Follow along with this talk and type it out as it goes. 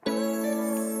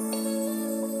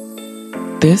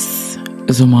This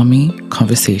is Umami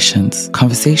Conversations,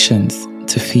 conversations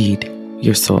to feed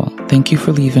your soul. Thank you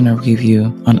for leaving a review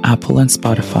on Apple and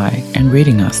Spotify and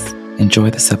rating us.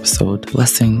 Enjoy this episode.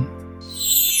 Blessing.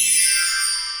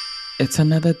 It's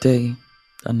another day,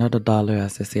 another dollar,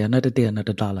 as they say. Another day,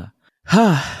 another dollar.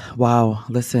 Wow.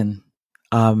 Listen,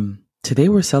 today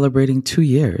we're celebrating 2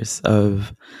 years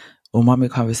of Umami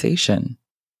Conversation.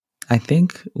 I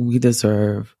think we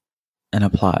deserve an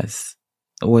applause.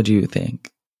 What do you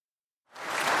think?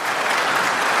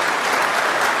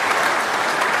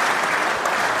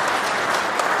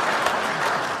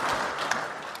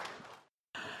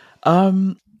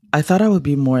 I thought I would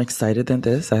be more excited than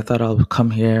this. I thought I would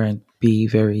come here and be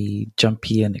very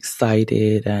jumpy and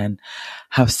excited and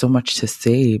have so much to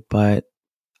say, but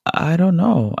I don't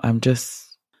know. I'm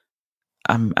just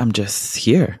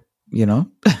here, you know?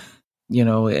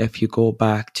 If you go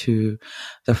back to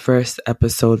the first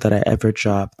episode that I ever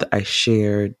dropped, I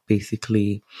shared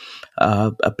basically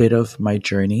a bit of my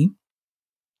journey.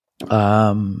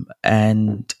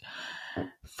 And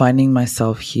finding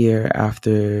myself here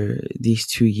after these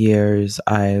 2 years,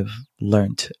 I've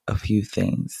learned a few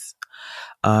things.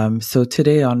 So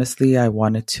today, honestly, I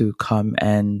wanted to come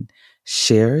and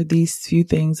share these few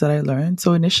things that I learned.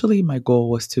 So initially, my goal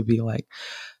was to be like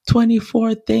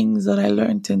 24 things that I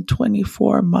learned in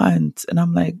 24 months. And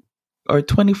I'm like, or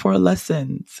 24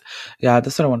 lessons. Yeah,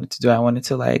 that's what I wanted to do. I wanted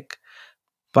to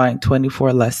find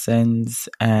 24 lessons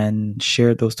and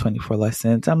share those 24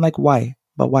 lessons. I'm like, why?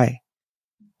 But why?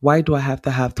 Why do I have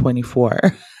to have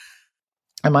 24?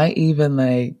 Am I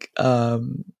even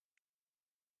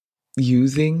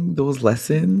using those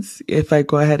lessons if I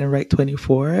go ahead and write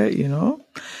 24,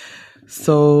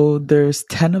 So there's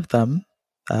 10 of them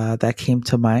that came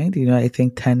to mind. I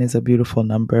think 10 is a beautiful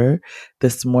number.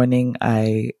 This morning,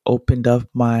 I opened up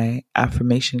my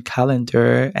affirmation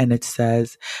calendar and it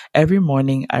says, every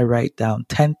morning I write down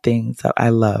 10 things that I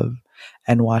love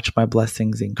and watch my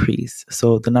blessings increase.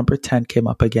 So the number 10 came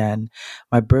up again.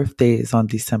 My birthday is on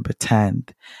December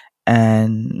 10th.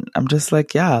 And I'm just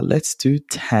like, yeah, let's do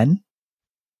 10.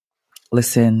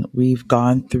 Listen, we've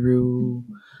gone through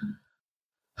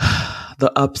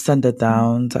the ups and the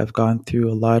downs. I've gone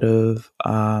through a lot of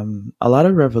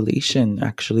revelation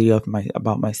actually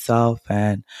about myself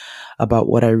and about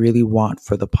what I really want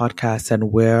for the podcast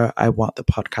and where I want the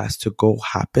podcast to go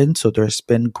happen. So there's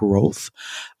been growth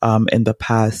in the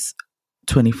past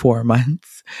 24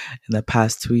 months. In the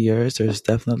past 2 years, there's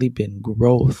definitely been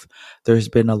growth. There's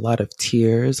been a lot of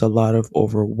tears, a lot of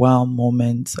overwhelmed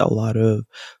moments, a lot of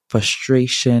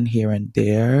frustration here and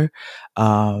there.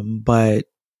 But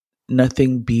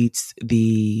nothing beats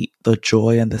the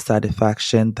joy and the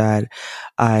satisfaction that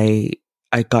I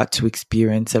got to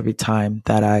experience every time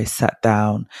that I sat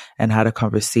down and had a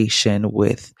conversation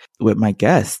with my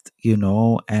guest,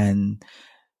 and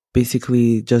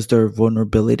basically just their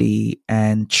vulnerability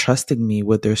and trusting me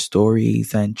with their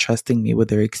stories and trusting me with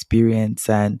their experience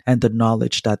and the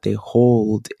knowledge that they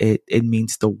hold. It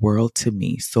means the world to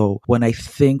me. So when I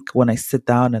sit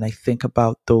down and I think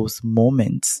about those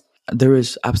moments, there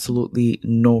is absolutely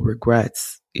no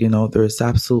regrets. There is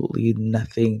absolutely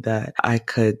nothing that I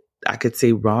could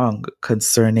say wrong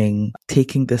concerning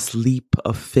taking this leap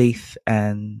of faith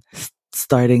and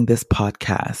starting this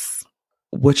podcast.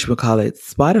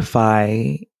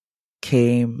 Spotify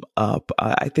came up.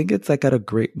 I think it's at a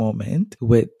great moment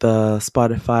with the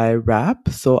Spotify wrap.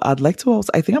 So I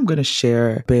think I'm going to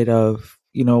share a bit of,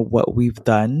 what we've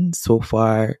done so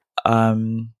far.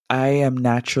 I am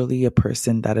naturally a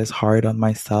person that is hard on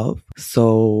myself.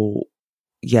 So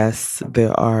yes,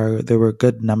 there were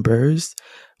good numbers.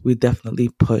 We definitely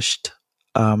pushed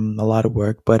a lot of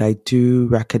work, but I do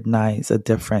recognize a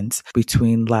difference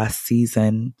between last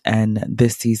season and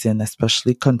this season,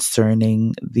 especially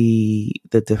concerning the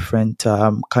different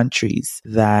countries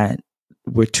that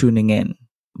we're tuning in.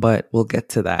 But we'll get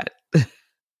to that.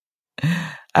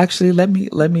 Actually, let me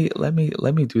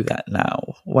do that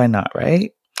now. Why not,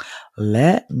 right?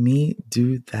 Let me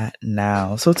do that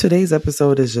now. So today's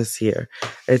episode is just here.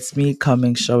 It's me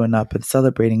showing up and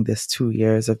celebrating this 2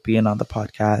 years of being on the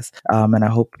podcast. And I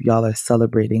hope y'all are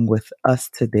celebrating with us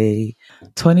today.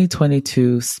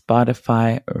 2022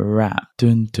 Spotify wrap.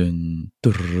 Dun dun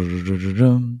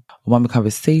dun. One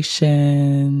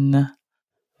conversation.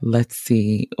 Let's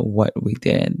see what we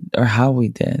did or how we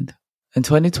did. In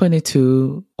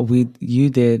 2022, you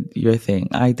did your thing.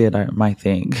 I did my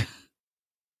thing.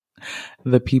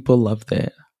 The people loved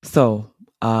it. So,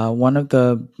 one of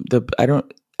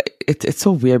it's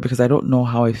so weird because I don't know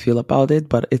how I feel about it,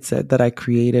 but it said that I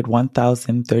created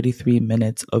 1,033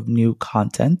 minutes of new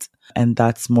content. And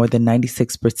that's more than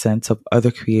 96% of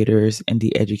other creators in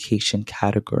the education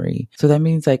category. So that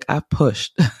means like I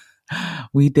pushed.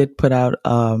 We did put out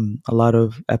a lot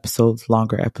of episodes,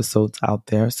 longer episodes out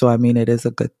there. So I mean, it is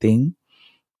a good thing.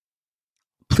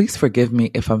 Please forgive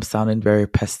me if I'm sounding very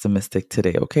pessimistic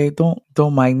today, okay?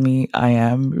 Don't mind me. I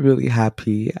am really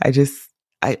happy. I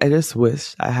just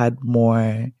wish I had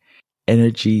more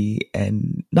energy,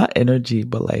 and not energy,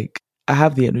 but like I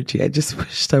have the energy. I just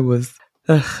wished I was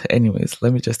anyways,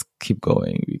 let me just keep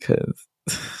going because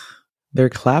they're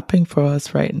clapping for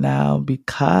us right now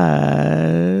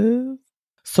because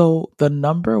so the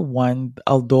number one,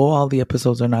 although all the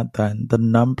episodes are not done, the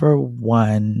number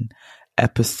one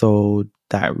episode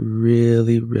that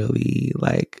really, really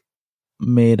like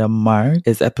made a mark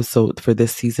is episode for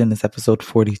this season is episode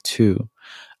 42,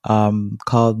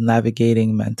 called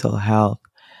Navigating Mental Health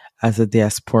as a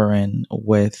Diasporan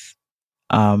with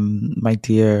my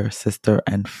dear sister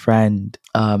and friend,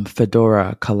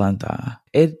 Fedora Kalanda.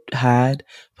 It had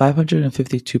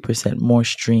 552% more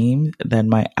streams than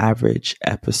my average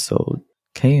episode.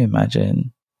 Can you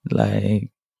imagine?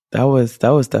 Like, that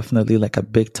was definitely like a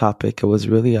big topic. It was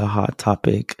really a hot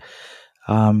topic.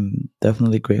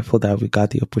 Definitely grateful that we got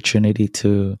the opportunity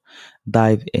to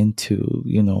dive into,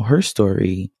 her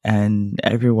story and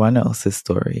everyone else's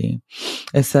story.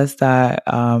 It says that,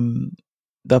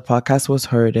 the podcast was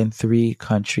heard in 3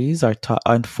 countries,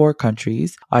 on 4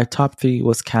 countries. Our top 3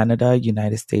 was Canada,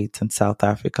 United States, and South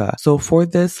Africa. So for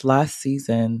this last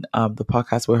season, the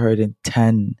podcast were heard in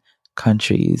 10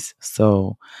 countries.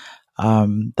 So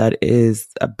that is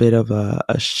a bit of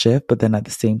a shift, but then at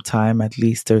the same time, at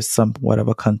least there's somewhat of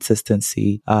a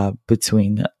consistency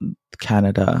between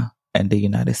Canada and the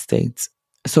United States.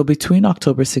 So between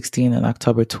October 16 and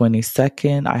October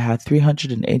 22nd, I had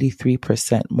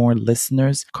 383% more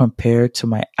listeners compared to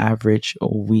my average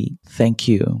week. Thank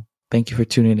you. Thank you for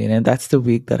tuning in. And that's the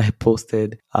week that I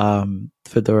posted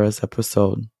Fedora's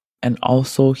episode. And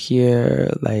also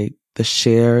here, like the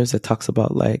shares, it talks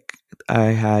about like I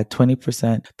had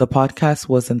 20%. The podcast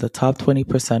was in the top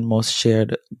 20% most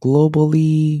shared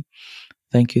globally.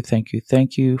 Thank you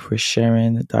for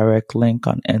sharing the direct link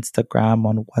on Instagram,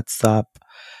 on WhatsApp.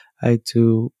 I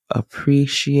do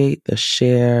appreciate the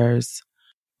shares.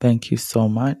 Thank you so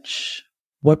much.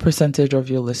 What percentage of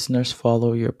your listeners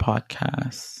follow your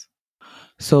podcast?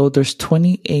 So there's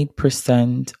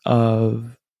 28%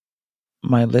 of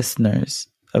my listeners,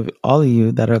 of all of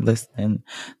you that are listening,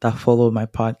 that follow my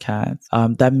podcast.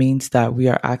 That means that we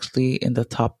are actually in the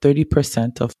top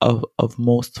 30% of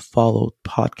most followed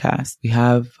podcasts. We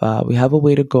have a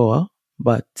way to go,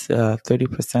 but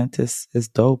 30% is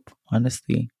dope,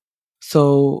 honestly.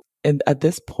 So, at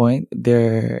this point,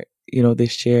 they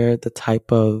share the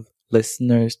type of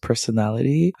listener's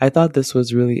personality. I thought this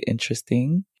was really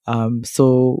interesting.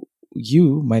 So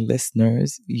you, my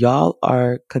listeners, y'all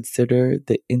are considered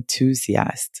the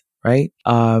enthusiast, right?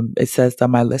 It says that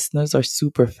my listeners are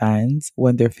super fans.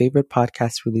 When their favorite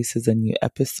podcast releases a new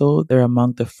episode, they're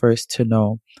among the first to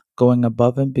know, going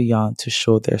above and beyond to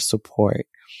show their support.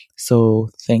 So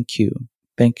thank you.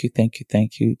 Thank you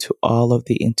to all of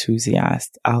the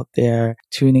enthusiasts out there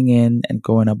tuning in and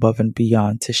going above and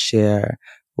beyond to share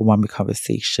Umami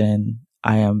Conversation.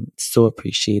 I am so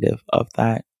appreciative of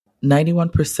that.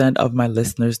 91% of my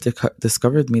listeners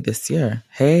discovered me this year.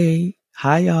 Hey,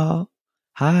 hi y'all.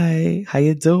 Hi, how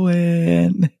you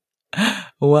doing?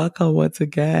 Welcome once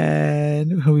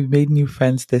again. We made new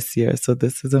friends this year, so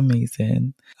this is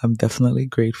amazing. I'm definitely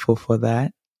grateful for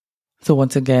that. So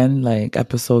once again, like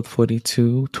episode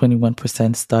 42,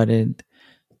 21%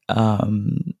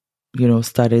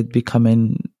 started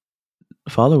becoming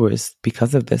followers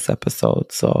because of this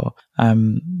episode. So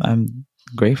I'm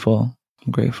grateful.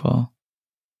 I'm grateful.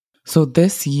 So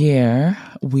this year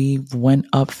we went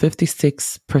up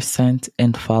 56%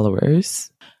 in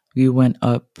followers. We went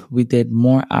up, we did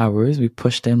more hours, we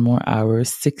pushed in more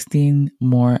hours, 16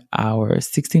 more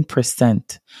hours,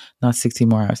 16%, not 16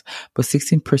 more hours, but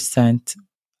 16%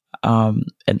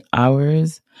 in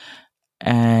hours,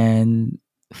 and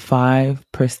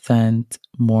 5%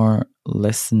 more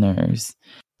listeners.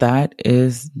 That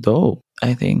is dope.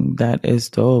 I think that is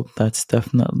dope. That's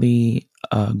definitely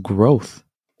growth.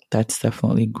 That's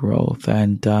definitely growth.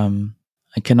 And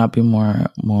I cannot be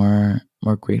more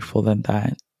grateful than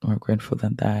that. More grateful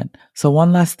than that. So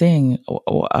one last thing,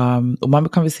 Umami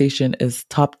Conversation is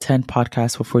top 10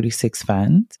 podcast for 46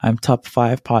 fans. I'm top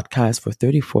 5 podcast for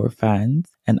 34 fans,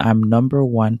 and I'm number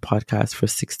 1 podcast for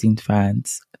 16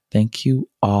 fans. Thank you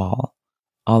all.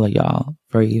 all of y'all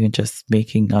for even just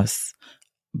making us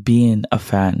being a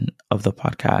fan of the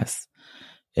podcast.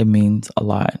 It means a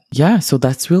lot. Yeah, so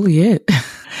that's really it.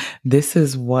 This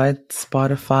is what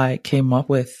Spotify came up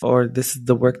with, or this is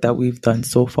the work that we've done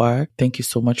so far. Thank you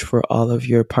so much for all of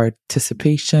your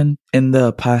participation in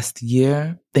the past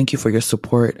year. Thank you for your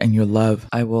support and your love.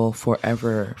 I will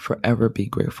forever, forever be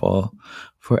grateful.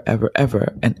 Forever,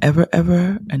 ever, and ever,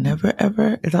 ever, and ever,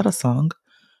 ever. Is that a song?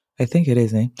 I think it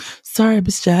is, eh? Sorry,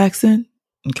 Miss Jackson.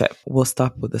 Okay, we'll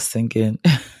stop with the singing.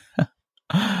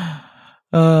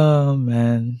 Oh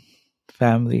man,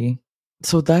 family.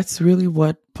 So that's really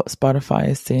what Spotify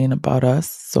is saying about us.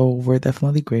 So we're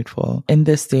definitely grateful. In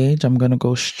this stage, I'm gonna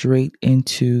go straight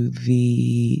into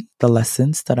the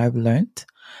lessons that I've learned.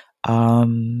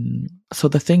 So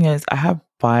the thing is, I have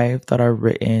 5 that are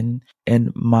written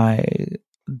in my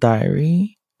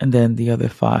diary, and then the other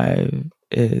 5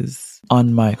 is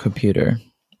on my computer.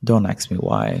 Don't ask me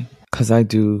why, because I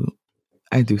do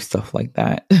stuff like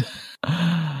that.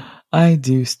 I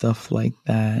do stuff like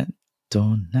that.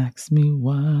 Don't ask me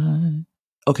why.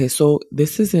 Okay, so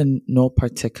this is in no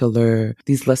particular,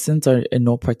 these lessons are in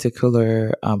no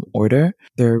particular order.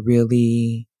 They're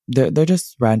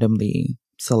just randomly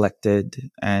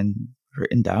selected and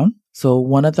written down. So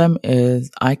one of them is,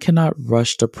 I cannot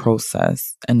rush the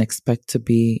process and expect to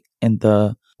be in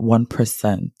the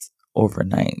 1%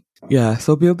 overnight. Yeah,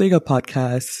 so building a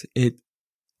podcast,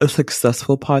 a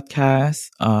successful podcast,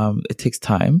 it takes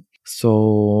time.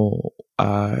 So,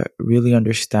 really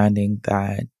understanding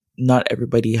that not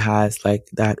everybody has like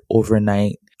that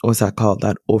overnight, what's that called?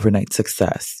 That overnight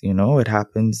success. You know, it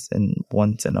happens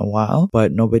once in a while,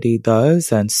 but nobody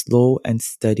does. And slow and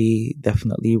steady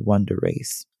definitely won the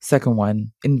race. Second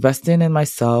one, investing in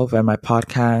myself and my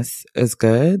podcast is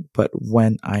good, but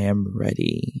when I am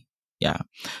ready. Yeah.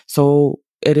 So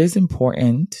it is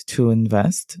important to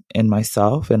invest in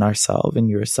myself, in ourselves, in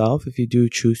yourself, if you do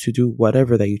choose to do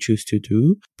whatever that you choose to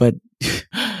do. But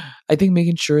I think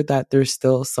making sure that there's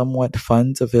still somewhat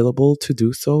funds available to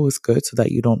do so is good, so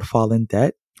that you don't fall in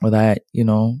debt, or that, you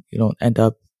don't end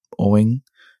up owing.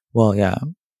 Well, yeah,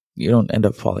 you don't end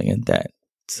up falling in debt.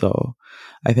 So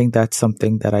I think that's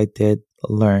something that I did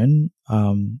learn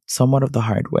somewhat of the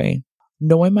hard way.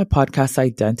 Knowing my podcast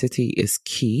identity is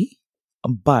key,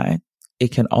 but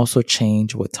it can also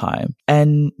change with time.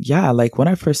 And yeah, like when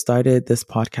I first started this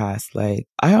podcast, like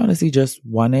I honestly just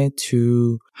wanted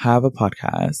to have a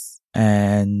podcast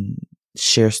and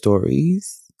share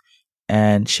stories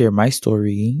and share my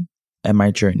story and my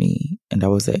journey. And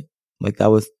that was it. Like that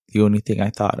was the only thing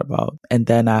I thought about. And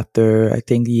then after, I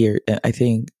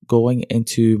think going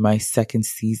into my second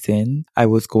season, I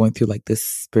was going through like this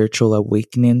spiritual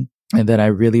awakening. And then I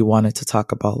really wanted to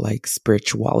talk about like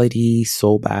spirituality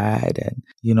so bad, and,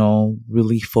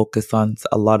 really focus on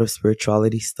a lot of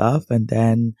spirituality stuff. And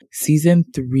then season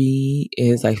 3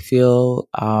 is, I feel,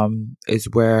 is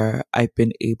where I've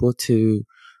been able to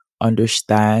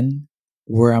understand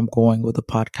where I'm going with the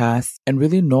podcast and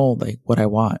really know like what I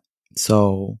want.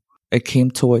 So it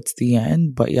came towards the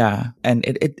end, but yeah, and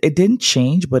it didn't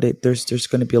change, but there's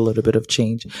going to be a little bit of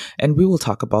change, and we will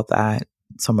talk about that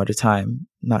some other time,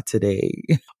 not today.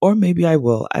 Or maybe I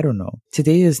will, I don't know.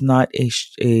 Today is not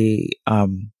a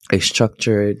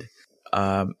structured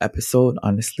episode.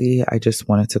 Honestly, I just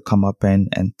wanted to come up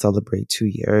and celebrate 2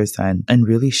 years and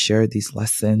really share these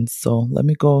lessons. So let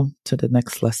me go to the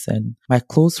next lesson. My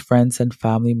close friends and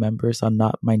family members are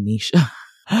not my niche.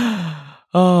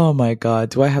 Oh my God,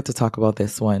 do I have to talk about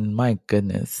this one? My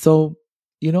goodness. So,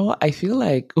 I feel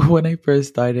like when I first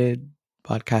started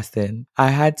podcasting, I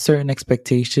had certain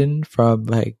expectation from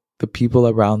like the people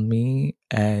around me,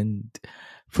 and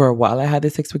for a while I had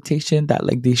this expectation that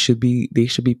like they should be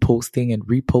posting and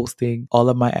reposting all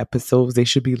of my episodes. They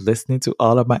should be listening to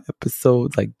all of my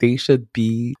episodes. Like they should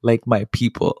be like my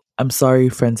people. I'm sorry,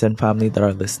 friends and family that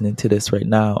are listening to this right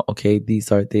now. Okay,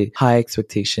 these are the high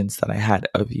expectations that I had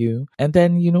of you. And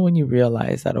then, when you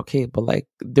realize that, okay, but like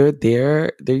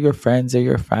they're your friends, they're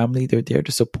your family, they're there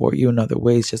to support you in other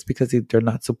ways. Just because they're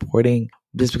not supporting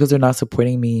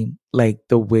me like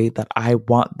the way that I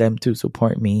want them to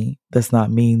support me does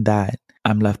not mean that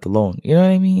I'm left alone. You know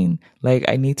what I mean? Like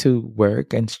I need to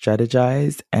work and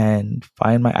strategize and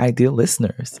find my ideal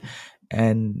listeners.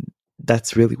 And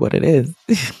that's really what it is.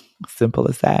 Simple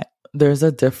as that. There's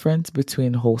a difference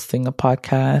between hosting a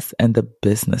podcast and the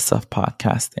business of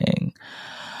podcasting.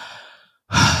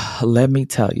 Let me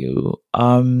tell you,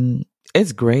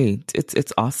 it's great.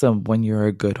 It's awesome when you're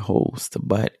a good host,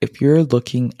 but if you're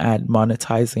looking at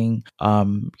monetizing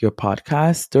your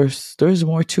podcast, there's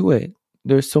more to it.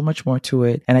 there's so much more to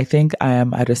it. And I think I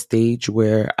am at a stage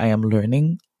where I am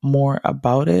learning more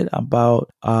about it,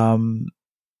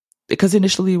 because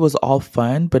initially it was all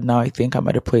fun, but now I think I'm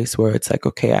at a place where it's like,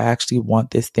 okay, I actually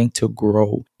want this thing to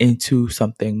grow into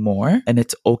something more, and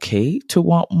it's okay to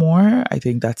want more. I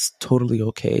think that's totally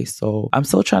okay. So I'm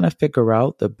still trying to figure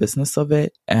out the business of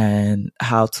it and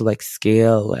how to like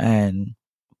scale and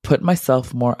put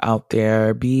myself more out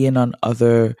there, being on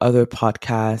other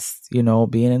podcasts,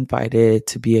 being invited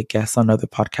to be a guest on other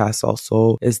podcasts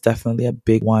also is definitely a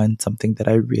big one, something that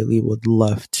I really would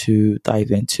love to dive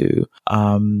into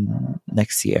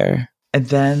next year. And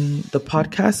then the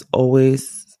podcast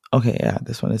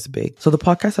this one is big. So the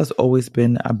podcast has always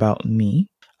been about me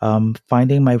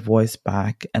finding my voice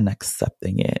back and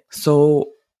accepting it.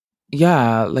 So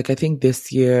yeah, like I think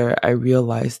this year I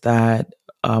realized that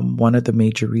one of the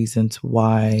major reasons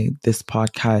why this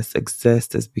podcast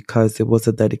exists is because it was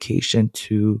a dedication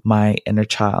to my inner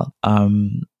child.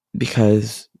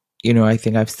 Because, I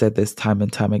think I've said this time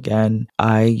and time again.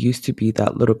 I used to be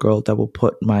that little girl that will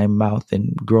put my mouth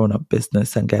in grown-up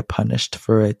business and get punished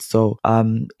for it. So,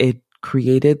 it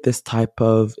created this type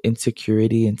of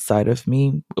insecurity inside of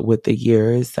me with the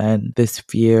years and this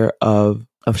fear of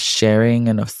sharing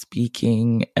and of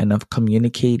speaking and of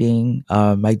communicating.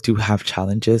 I do have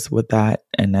challenges with that.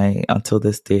 And until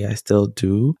this day, I still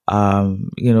do.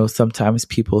 Sometimes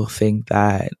people think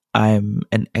that I'm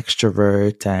an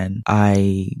extrovert and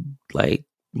I like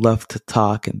love to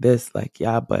talk and this,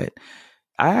 but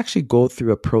I actually go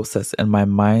through a process in my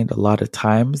mind a lot of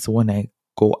times when I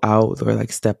go out or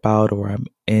like step out or I'm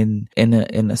in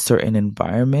a certain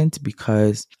environment,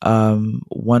 because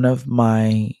one of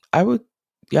my I would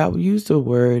use the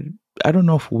word, I don't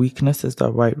know if weakness is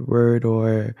the right word,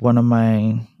 or one of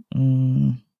my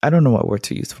I don't know what word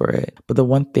to use for it, but the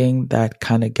one thing that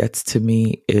kind of gets to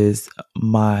me is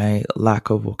my lack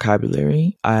of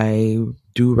vocabulary. I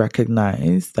do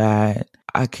recognize that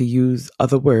I could use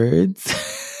other words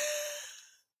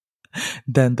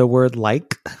than the word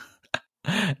like,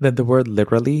 than the word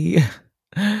literally.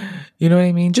 You know what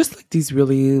I mean? Just like these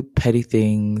really petty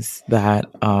things that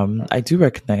I do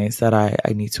recognize that I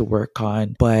need to work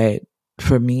on. But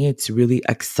for me, it's really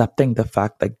accepting the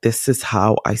fact like this is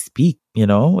how I speak.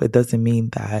 It doesn't mean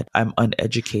that I'm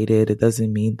uneducated. It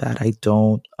doesn't mean that I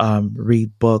don't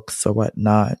read books or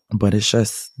whatnot, but it's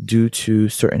just due to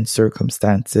certain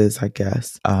circumstances, I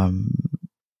guess.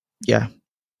 Yeah.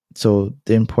 So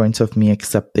the importance of me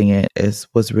accepting it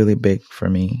was really big for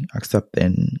me,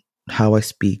 accepting how I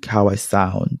speak, how I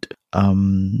sound,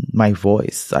 my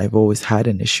voice. I've always had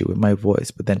an issue with my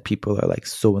voice, but then people are like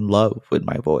so in love with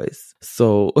my voice.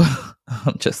 So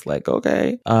I'm just like,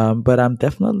 okay. But I'm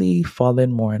definitely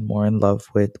falling more and more in love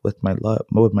with my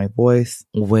voice,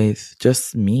 with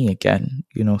just me again,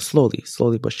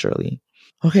 slowly but surely.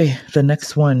 Okay, the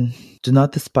next one. Do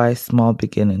not despise small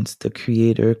beginnings. The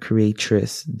creator,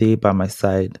 creatress, they by my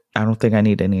side. I don't think I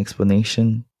need any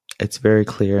explanation. It's very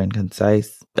clear and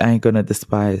concise. I ain't gonna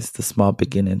despise the small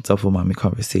beginnings of Umami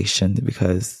Conversation,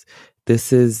 because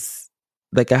this is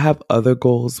like, I have other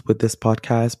goals with this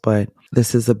podcast, but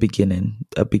this is a beginning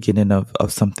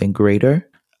of something greater.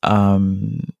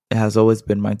 It has always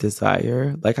been my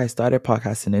desire. Like, I started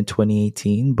podcasting in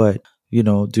 2018, but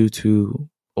due to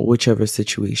whichever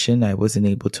situation, I wasn't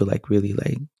able to really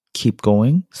keep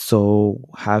going. So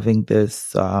having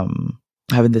this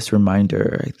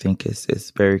reminder, I think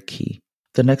is very key.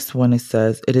 The next one, it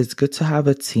says, it is good to have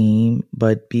a team,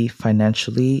 but be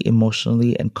financially,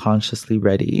 emotionally, and consciously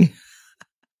ready.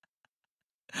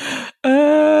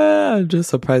 I'm just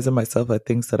surprising myself at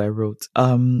things that I wrote.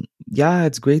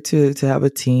 It's great to have a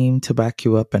team to back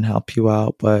you up and help you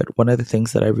out. But one of the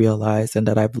things that I realized and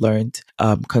that I've learned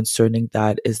concerning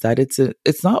that is that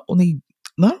it's not only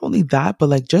that, but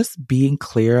like just being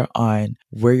clear on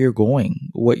where you're going,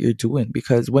 what you're doing.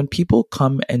 Because when people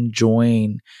come and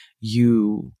join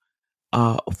you,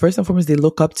 first and foremost, they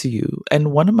look up to you.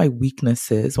 And one of my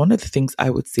weaknesses, one of the things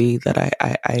I would say that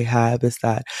I have is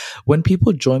that when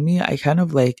people join me, I kind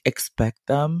of expect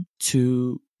them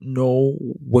to know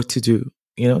what to do,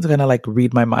 to kind of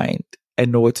read my mind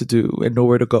and know what to do and know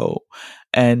where to go.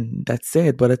 And that's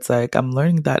it. But it's I'm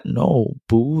learning that no,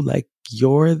 boo,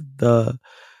 you're the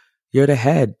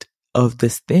head of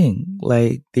this thing.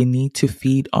 They need to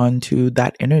feed onto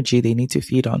that energy. They need to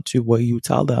feed onto what you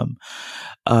tell them.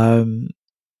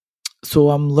 So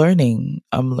I'm learning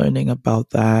about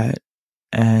that.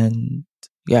 And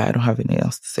yeah, I don't have anything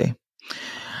else to say.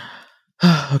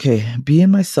 Okay.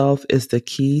 Being myself is the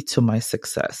key to my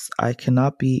success. I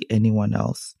cannot be anyone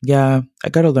else. Yeah. I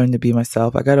got to learn to be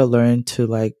myself. I got to learn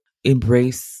to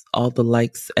embrace all the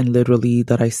likes and literally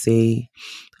that I say.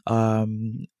 I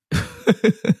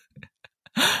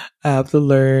have to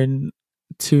learn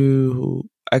to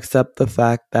accept the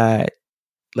fact that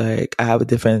like I have a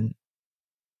different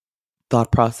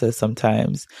thought process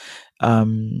sometimes.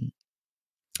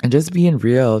 And just being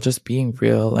real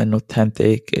and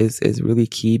authentic is really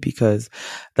key, because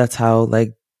that's how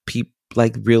like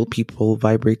real people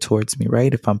vibrate towards me,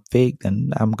 right? If I'm fake, then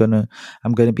I'm gonna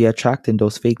be attracting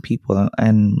those fake people,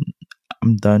 and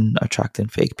I'm done attracting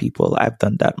fake people. I've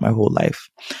done that my whole life.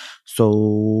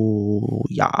 So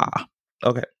yeah.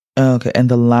 Okay. And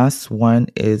the last one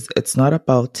is, it's not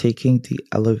about taking the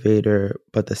elevator,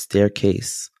 but the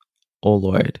staircase. Oh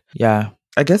Lord. Yeah.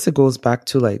 I guess it goes back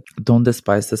to like, don't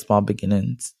despise the small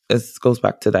beginnings. It goes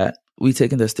back to that. We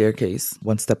taking the staircase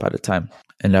one step at a time,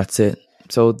 and that's it.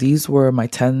 So these were my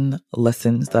 10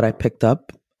 lessons that I picked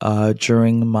up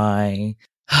during my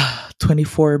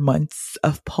 24 months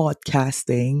of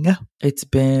podcasting. It's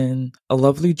been a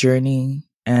lovely journey,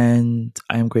 and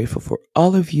I'm grateful for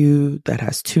all of you that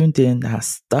has tuned in, that has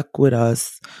stuck with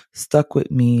us, stuck with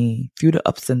me through the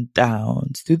ups and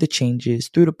downs, through the changes,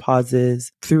 through the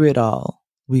pauses, through it all.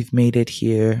 We've made it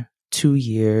here, 2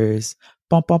 years.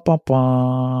 Bum, bum, bum,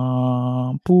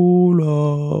 bum. Pull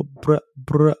up. Bruh,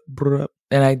 bruh, bruh.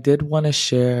 And I did want to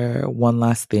share one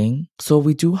last thing. So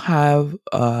we do have,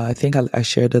 I think I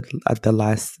shared it at the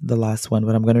last one,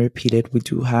 but I'm going to repeat it. We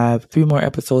do have 3 more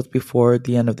episodes before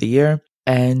the end of the year.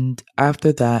 And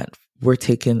after that, we're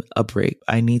taking a break.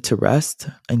 I need to rest.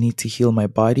 I need to heal my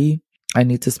body. I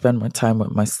need to spend more time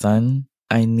with my son.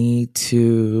 I need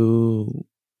to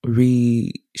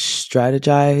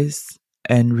re-strategize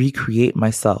and recreate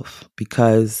myself,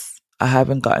 because I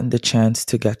haven't gotten the chance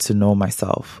to get to know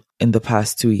myself in the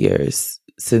past 2 years,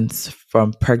 since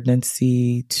from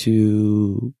pregnancy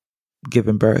to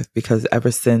giving birth, because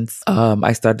ever since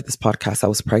I started this podcast, I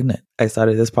was pregnant. I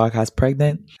started this podcast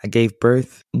pregnant. I gave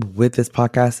birth with this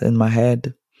podcast in my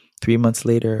head. 3 months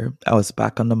later, I was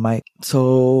back on the mic.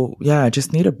 So yeah, I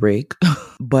just need a break.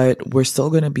 But we're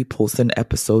still going to be posting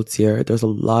episodes here. There's a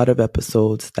lot of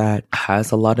episodes that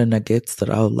has a lot of nuggets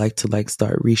that I would like to like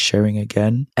start resharing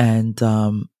again, and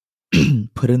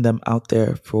putting them out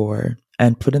there for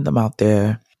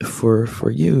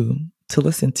you to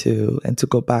listen to, and to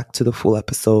go back to the full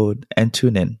episode and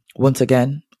tune in. Once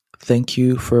again, thank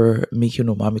you for making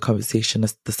Umami Conversation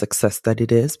the success that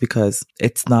it is, because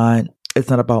it's not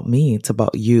about me. It's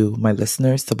about you, my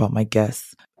listeners. It's about my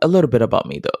guests. A little bit about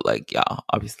me though, like, yeah,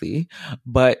 obviously,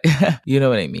 but you know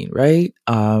what I mean, right?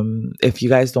 If you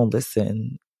guys don't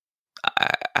listen,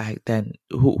 I then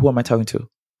who am I talking to?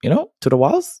 You know, to the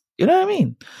walls? You know what I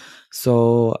mean?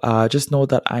 So just know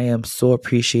that I am so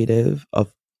appreciative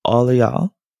of all of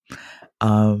y'all.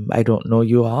 I don't know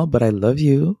you all, but I love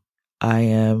you. I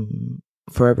am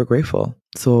forever grateful.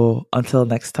 So until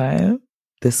next time,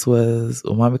 this was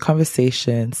Umami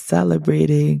Conversation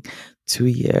celebrating 2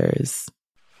 years.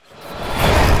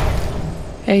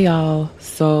 Hey y'all,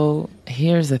 so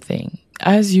here's the thing.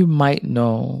 As you might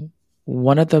know,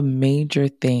 one of the major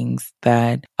things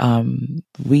that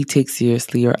we take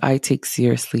seriously, or I take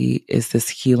seriously, is this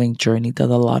healing journey that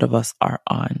a lot of us are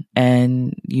on.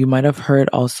 And you might have heard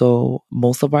also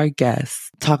most of our guests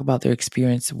talk about their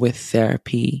experience with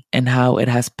therapy and how it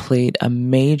has played a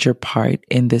major part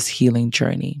in this healing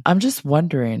journey. I'm just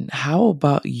wondering, how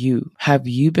about you? Have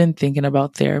you been thinking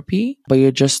about therapy, but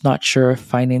you're just not sure of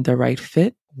finding the right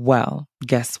fit? Well,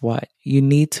 guess what? You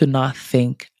need to not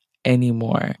think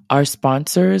anymore. Our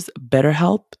sponsors,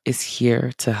 BetterHelp, is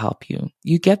here to help you.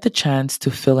 You get the chance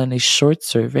to fill in a short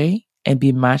survey and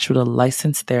be matched with a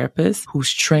licensed therapist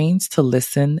who's trained to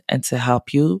listen and to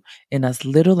help you in as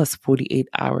little as 48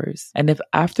 hours. And if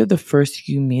after the first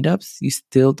few meetups you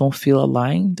still don't feel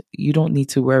aligned, you don't need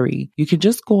to worry. You can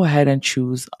just go ahead and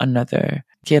choose another.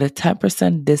 Get a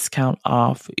 10% discount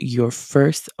off your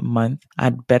first month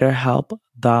at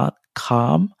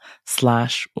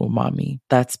BetterHelp.com/umami.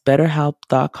 That's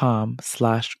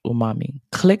BetterHelp.com/umami.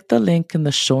 Click the link in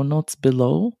the show notes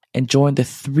below and join the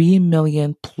 3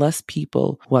 million plus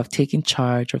people who have taken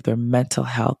charge of their mental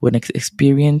health with an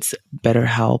experienced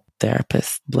BetterHelp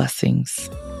therapist.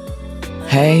 Blessings.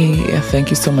 Hey, thank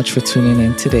you so much for tuning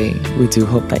in today. We do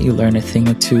hope that you learn a thing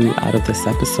or two out of this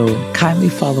episode. Kindly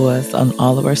follow us on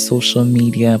all of our social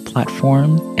media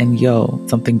platforms, and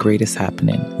something great is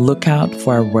happening. Look out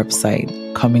for our website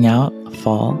coming out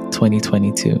fall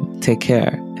 2022. Take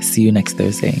care. See you next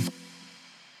Thursday.